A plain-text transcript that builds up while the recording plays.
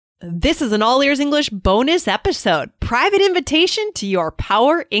This is an All Ears English bonus episode. Private invitation to your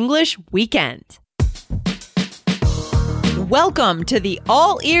Power English weekend. Welcome to the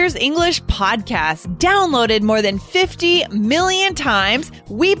All Ears English podcast. Downloaded more than 50 million times,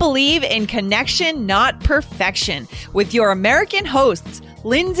 we believe in connection, not perfection. With your American hosts,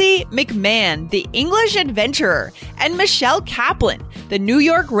 Lindsay McMahon, the English adventurer, and Michelle Kaplan, the New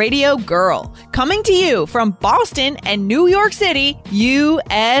York radio girl, coming to you from Boston and New York City,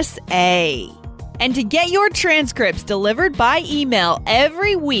 USA. And to get your transcripts delivered by email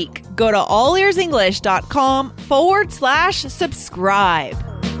every week, go to allearsenglish.com/subscribe.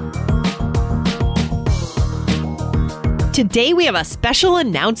 Today, we have a special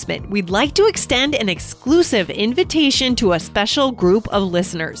announcement. We'd like to extend an exclusive invitation to a special group of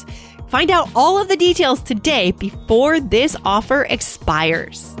listeners. Find out all of the details today before this offer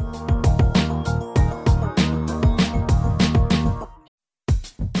expires.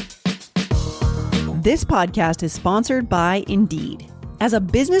 This podcast is sponsored by Indeed. As a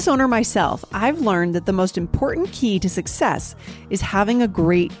business owner myself, I've learned that the most important key to success is having a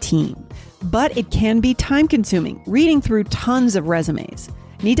great team. But it can be time-consuming, reading through tons of resumes.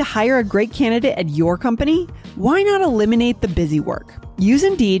 Need to hire a great candidate at your company? Why not eliminate the busy work? Use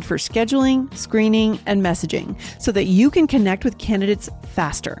Indeed for scheduling, screening, and messaging so that you can connect with candidates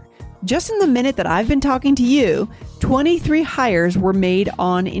faster. Just in the minute that I've been talking to you, 23 hires were made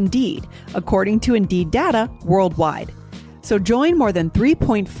on Indeed, according to Indeed data worldwide. So join more than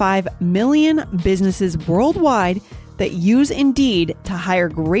 3.5 million businesses worldwide that use Indeed to hire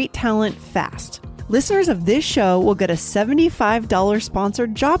great talent fast. Listeners of this show will get a $75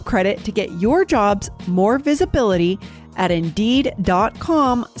 sponsored job credit to get your jobs more visibility at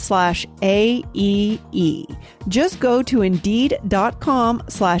Indeed.com/AEE. Just go to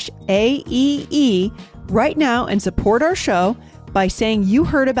Indeed.com/AEE right now and support our show by saying you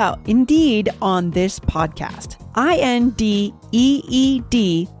heard about Indeed on this podcast.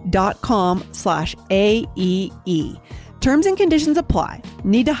 INDEED.com/AEE. Terms and conditions apply.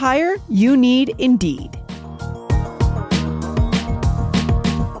 Need to hire? You need Indeed.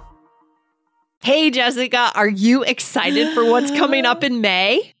 Hey, Jessica, are you excited for what's coming up in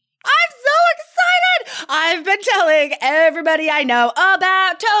May? I'm so excited! I've been telling everybody I know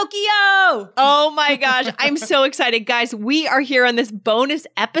about Tokyo! Oh my gosh, I'm so excited. Guys, we are here on this bonus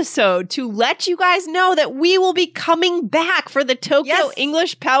episode to let you guys know that we will be coming back for the Tokyo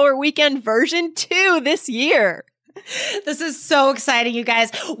English Power Weekend version 2 this year. This is so exciting, you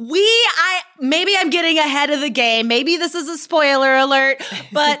guys. Maybe I'm getting ahead of the game. Maybe this is a spoiler alert,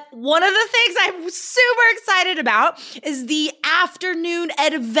 but one of the things I'm super excited about is the afternoon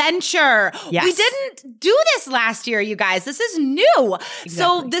adventure. Yes. We didn't do this last year, you guys. This is new. Exactly.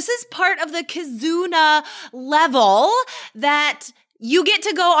 So this is part of the Kizuna level that you get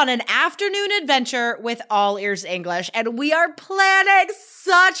to go on an afternoon adventure with All Ears English, and we are planning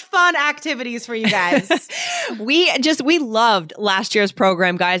such fun activities for you guys. We loved last year's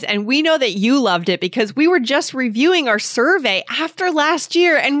program, guys, and we know that you loved it because we were just reviewing our survey after last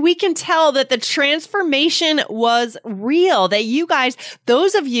year, and we can tell that the transformation was real, that you guys,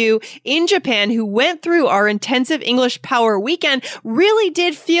 those of you in Japan who went through our intensive English Power Weekend really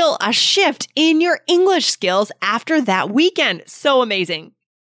did feel a shift in your English skills after that weekend. So amazing.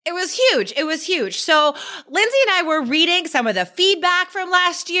 It was huge. It was huge. So Lindsay and I were reading some of the feedback from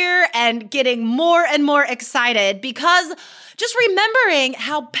last year and getting more and more excited because just remembering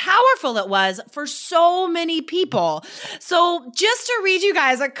how powerful it was for so many people. So just to read you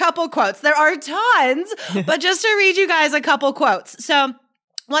guys a couple quotes, there are tons, but just to read you guys a couple quotes. So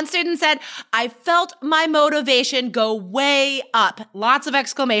one student said, "I felt my motivation go way up." Lots of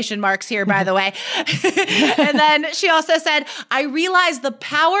exclamation marks here, by the way. And then she also said, "I realized the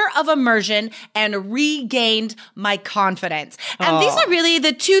power of immersion and regained my confidence." And these are really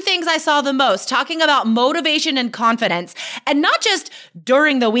the two things I saw the most, talking about motivation and confidence. And not just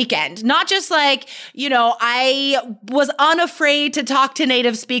during the weekend, not just like, I was unafraid to talk to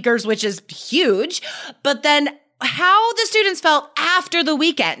native speakers, which is huge, but then how the students felt after the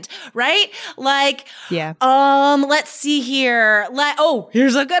weekend, right? Like, let's see here.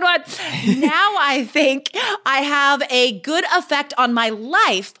 Here's a good one. Now I think I have a good effect on my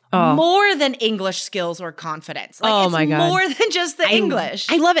life more than English skills or confidence. Like, my God. More than just the English.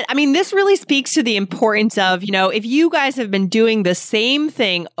 I love it. I mean, this really speaks to the importance of, if you guys have been doing the same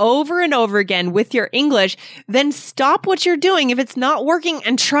thing over and over again with your English, then stop what you're doing if it's not working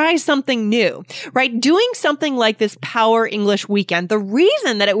and try something new, right? Doing something like this Power English Weekend, the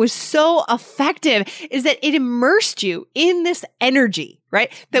reason that it was so effective is that it immersed you in this energy,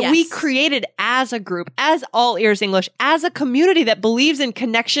 right? That we created as a group, as All Ears English, as a community that believes in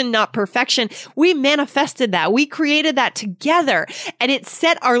connection, not perfection. We manifested that. We created that together. And it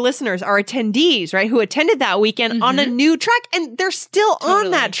set our listeners, our attendees, right, who attended that weekend on a new track. And they're still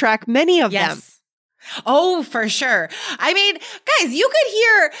on that track, many of them. Oh, for sure. I mean, guys, you could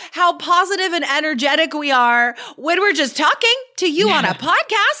hear how positive and energetic we are when we're just talking to you on a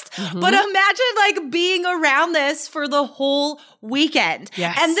podcast. But imagine like being around this for the whole weekend.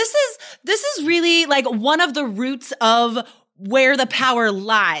 And this is really like one of the roots of where the power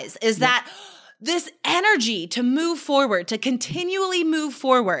lies, is that this energy to move forward, to continually move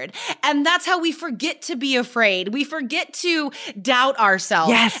forward. And that's how we forget to be afraid. We forget to doubt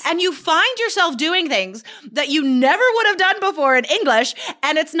ourselves. And you find yourself doing things that you never would have done before in English.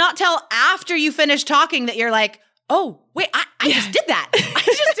 And it's not till after you finish talking that you're like, oh, wait, I just did that. I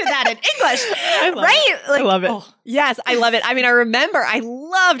just did that in English. Right? Like, I love it. Yes, I love it. I mean, I remember I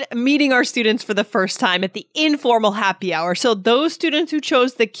loved meeting our students for the first time at the informal happy hour. So those students who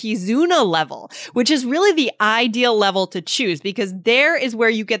chose the Kizuna level, which is really the ideal level to choose because there is where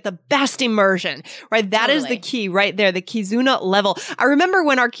you get the best immersion, right? That is the key right there, the Kizuna level. I remember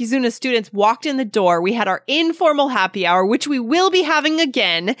when our Kizuna students walked in the door, we had our informal happy hour, which we will be having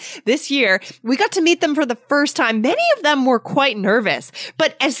again this year. We got to meet them for the first time. Many of them were quite nervous,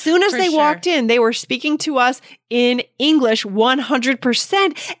 but as soon as they walked in, they were speaking to us in English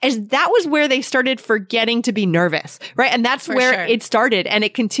 100%, as that was where they started forgetting to be nervous, right? And that's where it started. And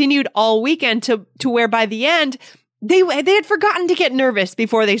it continued all weekend to where by the end, they had forgotten to get nervous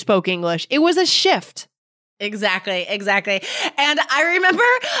before they spoke English. It was a shift. Exactly. And I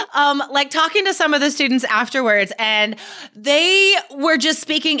remember like talking to some of the students afterwards, and they were just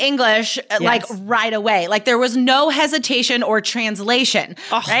speaking English like right away. Like there was no hesitation or translation,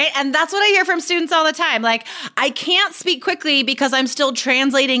 right? And that's what I hear from students all the time. Like, I can't speak quickly because I'm still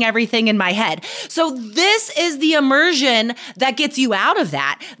translating everything in my head. So this is the immersion that gets you out of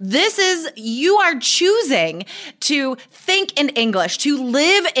that. This is, you are choosing to think in English, to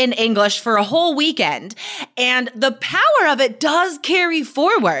live in English for a whole weekend. And the power of it does carry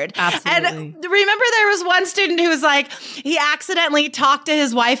forward. Absolutely. And remember there was one student who was like, he accidentally talked to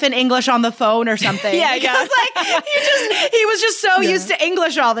his wife in English on the phone or something. Like he was just so used to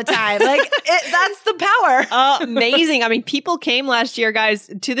English all the time. Like that's the power. Amazing. I mean, people came last year, guys,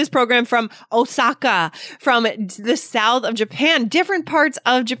 to this program from Osaka, from the south of Japan, different parts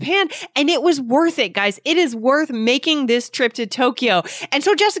of Japan. And it was worth it, guys. It is worth making this trip to Tokyo. And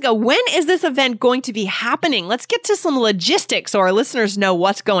so, Jessica, when is this event going to be happening? Let's get to some logistics so our listeners know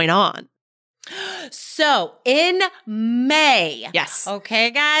what's going on. So in May. Yes. Okay,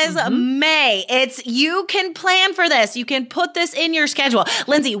 guys, May. You can plan for this. You can put this in your schedule.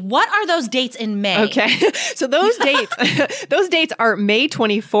 Lindsay, what are those dates in May? Okay. So those dates are May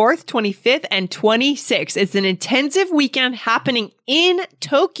 24th, 25th, and 26th. It's an intensive weekend happening in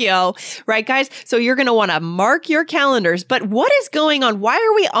Tokyo, right, guys? So you're going to want to mark your calendars. But what is going on? Why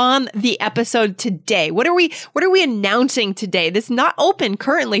are we on the episode today? What are we announcing today? This is not open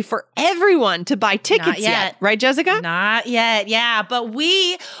currently for everyone to buy tickets yet. Right, Jessica? Not yet. Yeah. But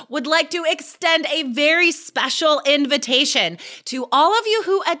we would like to extend a very special invitation to all of you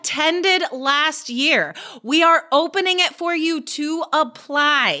who attended last year. We are opening it for you to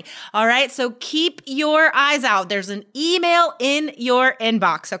apply. All right. So keep your eyes out. There's an email in your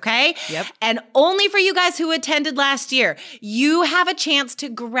inbox. Okay. Yep. And only for you guys who attended last year, you have a chance to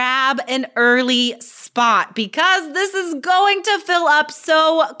grab an early spot because this is going to fill up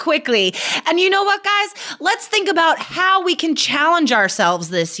so quickly. And you know what, guys? Let's think about how we can challenge ourselves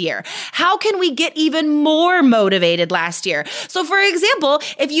this year. How can we get even more motivated last year? So for example,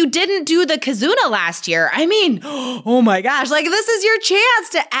 if you didn't do the Kizuna last year, I mean, oh my gosh, like this is your chance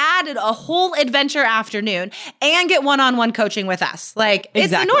to add a whole adventure afternoon and get one-on-one coaching with us. Like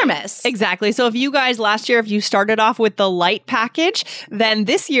it's enormous. Exactly. So if you guys last year, if you started off with the light package, then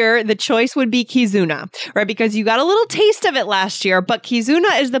this year the choice would be Kizuna, right? Because you got a little taste of it last year, but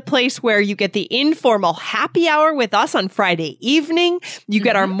Kizuna is the place where you get the informal happy hour with us on Friday evening. You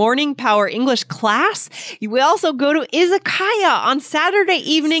get our morning power English class. We also go to Izakaya on Saturday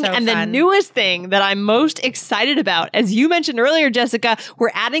evening. So and fun. The newest thing that I'm most excited about, as you mentioned earlier, Jessica,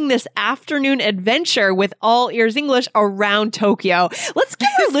 we're adding this afternoon adventure with All Ears English around Tokyo. Let's give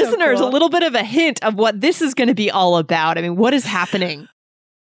our listeners a little bit of a hint of what this is going to be all about. I mean, what is happening?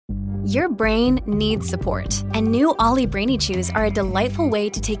 Your brain needs support, and new Ollie Brainy Chews are a delightful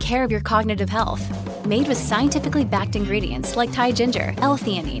way to take care of your cognitive health. Made with scientifically backed ingredients like Thai ginger,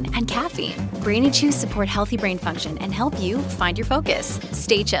 L-theanine, and caffeine, Brainy Chews support healthy brain function and help you find your focus,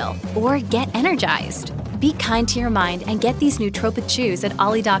 stay chill, or get energized. Be kind to your mind and get these nootropic chews at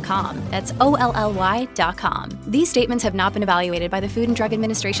olly.com. That's OLLY.com. These statements have not been evaluated by the Food and Drug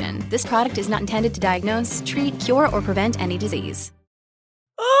Administration. This product is not intended to diagnose, treat, cure, or prevent any disease.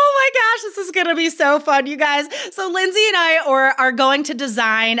 Oh my gosh, this is going to be so fun, you guys. So Lindsay and I are going to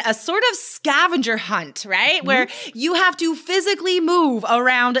design a sort of scavenger hunt, right? Mm-hmm. Where you have to physically move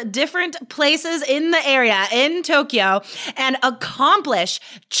around different places in the area in Tokyo and accomplish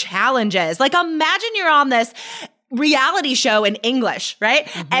challenges. Like imagine you're on this reality show in English, right?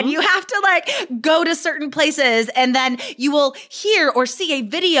 Mm-hmm. And you have to like go to certain places and then you will hear or see a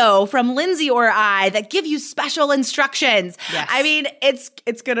video from Lindsay or I that give you special instructions. Yes. I mean, it's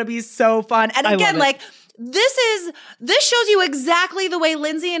going to be so fun. And again, like this shows you exactly the way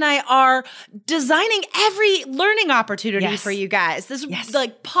Lindsay and I are designing every learning opportunity for you guys. This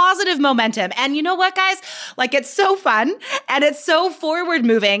like positive momentum. And you know what, guys? Like it's so fun and it's so forward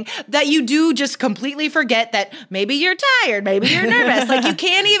moving that you do just completely forget that maybe you're tired, maybe you're nervous. Like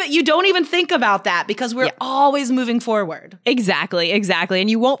you don't even think about that because we're always moving forward. Exactly. And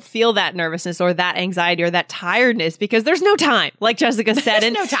you won't feel that nervousness or that anxiety or that tiredness because there's no time, like Jessica said.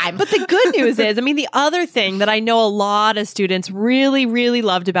 There's no time. But the good news is, I mean, the other thing that I know a lot of students really, really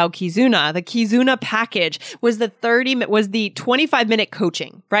loved about Kizuna, the Kizuna package, was the 25-minute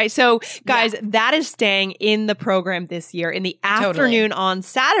coaching, right? So guys, that is staying in the program this year in the afternoon on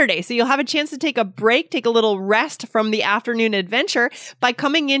Saturday. So you'll have a chance to take a break, take a little rest from the afternoon adventure by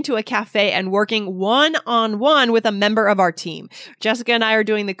coming into a cafe and working one-on-one with a member of our team. Jessica and I are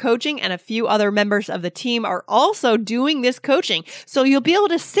doing the coaching and a few other members of the team are also doing this coaching. So you'll be able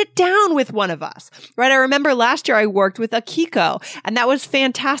to sit down with one of us, right? I remember last year I worked with Akiko, and that was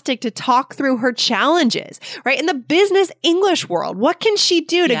fantastic to talk through her challenges, right? In the business English world, what can she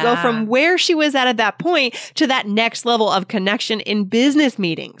do to go from where she was at that point to that next level of connection in business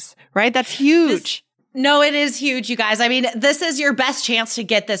meetings, right? That's huge. No, it is huge, you guys. I mean, this is your best chance to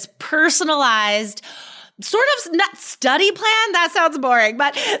get this personalized sort of not study plan. That sounds boring,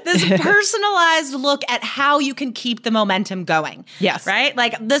 but this personalized look at how you can keep the momentum going. Yes. Right?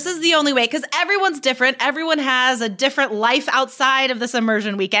 Like this is the only way because everyone's different. Everyone has a different life outside of this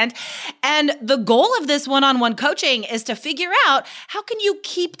immersion weekend. And the goal of this one-on-one coaching is to figure out how can you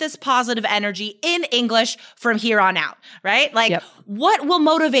keep this positive energy in English from here on out, right? Like what will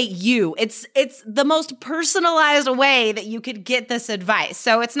motivate you? It's the most personalized way that you could get this advice.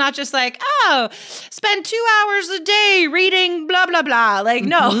 So it's not just like, oh, spend 2 hours a day reading blah, blah, blah. Like,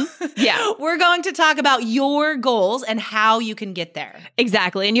 no. We're going to talk about your goals and how you can get there.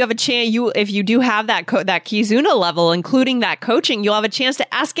 Exactly. And you have a chance, if you do have that Kizuna level, including that coaching, you'll have a chance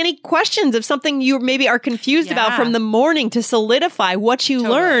to ask any questions of something you maybe are confused about from the morning to solidify what you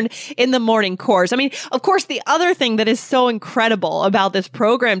learned in the morning course. I mean, of course, the other thing that is so incredible about this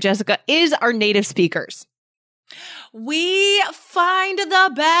program, Jessica, is our native speakers. We find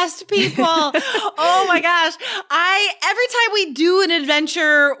the best people. Oh my gosh. Every time we do an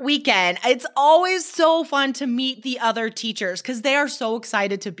adventure weekend, it's always so fun to meet the other teachers because they are so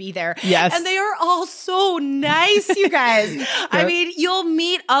excited to be there. Yes. And they are all so nice, you guys. I mean, you'll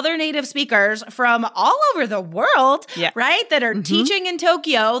meet other native speakers from all over the world, right? That are teaching in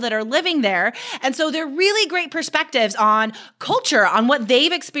Tokyo, that are living there. And so they're really great perspectives on culture, on what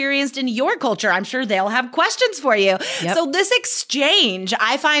they've experienced in your culture. I'm sure they'll have questions for you. So this exchange,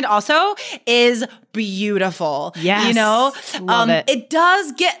 I find also is beautiful. Yes. You know, Love it. It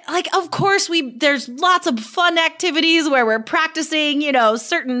does get like, of course there's lots of fun activities where we're practicing,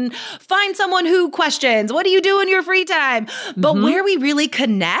 find someone who questions. What do you do in your free time? But where we really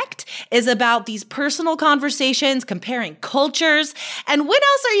connect is about these personal conversations, comparing cultures. And when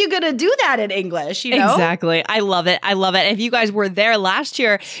else are you going to do that in English? Exactly. I love it. If you guys were there last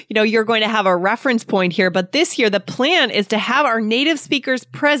year, you're going to have a reference point here. But this year, the plan is to have our native speakers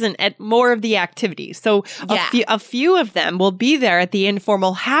present at more of the activities. So a few of them will be there at the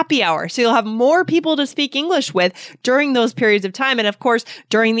informal happy hour. So you'll have more people to speak English with during those periods of time. And of course,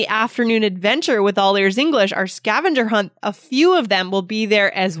 during the afternoon adventure with All Ears English, our scavenger hunt, a few of them will be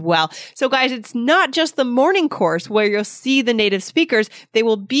there as well. So guys, it's not just the morning course where you'll see the native speakers. They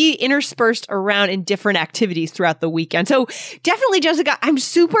will be interspersed around in different activities throughout the weekend. So definitely, Jessica, I'm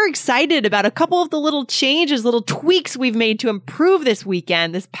super excited about a couple of the little changes, little tweaks we've made to improve this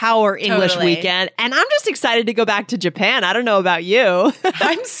weekend, this Power English weekend. And I'm just excited to go back to Japan. I don't know about you.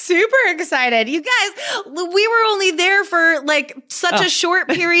 I'm super excited. You guys, we were only there for like such a short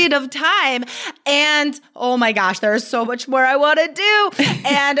period of time. And oh my gosh, there is so much more I want to do.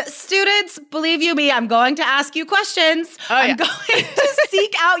 And students, believe you me, I'm going to ask you questions. I'm going to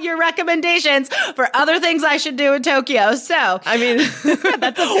seek out your recommendations for other things I should do in Tokyo. So, I mean,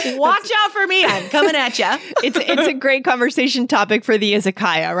 watch out for me. I'm coming at you. It's a great conversation topic for the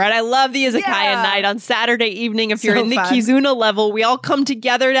izakaya, right? I love the izakaya night on Saturday evening. If you're in the Kizuna level, we all come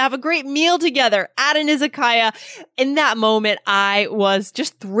together to have a great meal together at an izakaya. In that moment, I was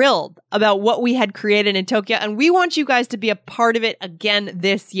just thrilled about what we had created in Tokyo, and we want you guys to be a part of it again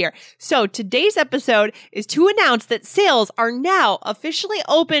this year. So today's episode is to announce that sales are now officially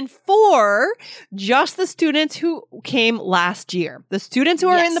open for just the students who came last year. The students who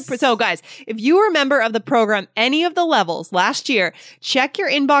are in the... So guys, if you were a member of the program, any of the levels last year, check your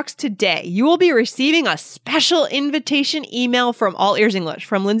inbox today. You will be receiving a special invitation email from All Ears English,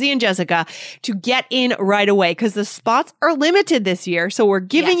 from Lindsay and Jessica, to get in right away because the spots are limited this year. So we're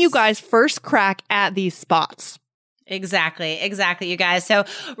giving you guys first crack at these spots. Exactly, you guys. So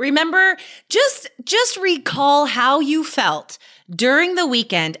remember, just recall how you felt during the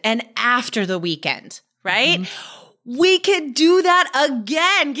weekend and after the weekend, right? Mm-hmm. We could do that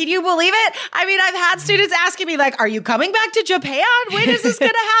again. Can you believe it? I mean, I've had students asking me like, are you coming back to Japan? When is this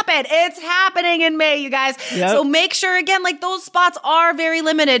going to happen? It's happening in May, you guys. Yep. So make sure, again, like those spots are very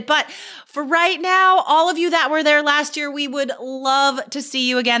limited. But for right now, all of you that were there last year, we would love to see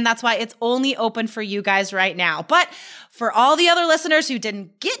you again. That's why it's only open for you guys right now. But for all the other listeners who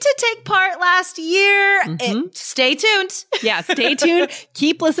didn't get to take part last year, stay tuned. Yeah, stay tuned.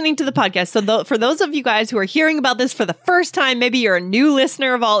 Keep listening to the podcast. So for those of you guys who are hearing about this for the first time, maybe you're a new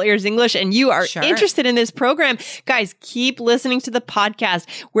listener of All Ears English and you are interested in this program, guys, keep listening to the podcast.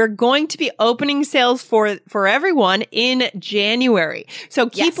 We're going to be opening sales for everyone in January. So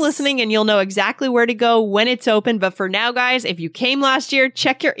keep listening and you'll know exactly where to go when it's open. But for now, guys, if you came last year,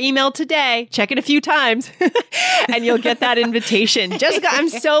 check your email today. Check it a few times and you'll get that invitation. Jessica, I'm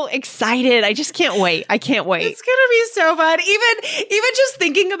so excited. I just can't wait. I can't wait. It's going to be so fun. Even just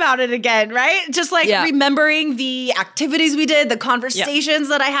thinking about it again, right? Just like remembering the activities we did, the conversations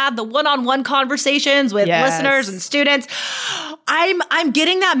that I had, the one-on-one conversations with listeners and students. I'm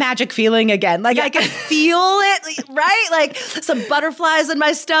getting that magic feeling again. Like I can feel it, right? Like some butterflies in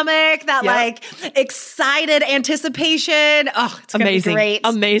my stomach, that like excited anticipation. Oh, it's going to be great.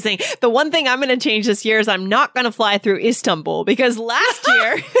 Amazing. The one thing I'm going to change this year is I'm not going to fly through Istanbul because last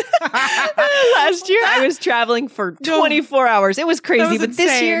year I was traveling for 24 hours. It was crazy, but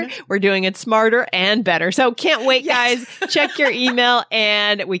this year we're doing it smarter and better. So can't wait, guys. Check your email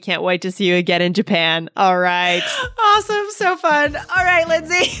and we can't wait to see you again in Japan. All right. Awesome. So fun. All right,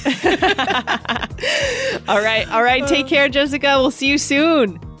 Lindsay. All right. Take care, Jessica. We'll see you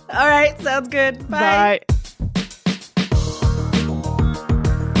soon. All right. Sounds good. Bye.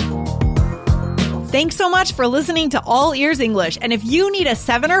 Thanks so much for listening to All Ears English. And if you need a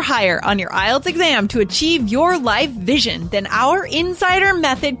 7 or higher on your IELTS exam to achieve your life vision, then our Insider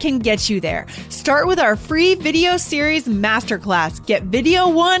Method can get you there. Start with our free video series masterclass. Get video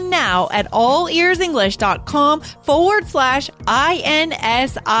 1 now at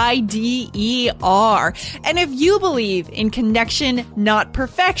allearsenglish.com/INSIDER. And if you believe in connection, not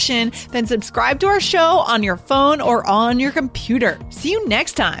perfection, then subscribe to our show on your phone or on your computer. See you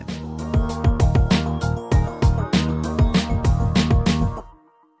next time.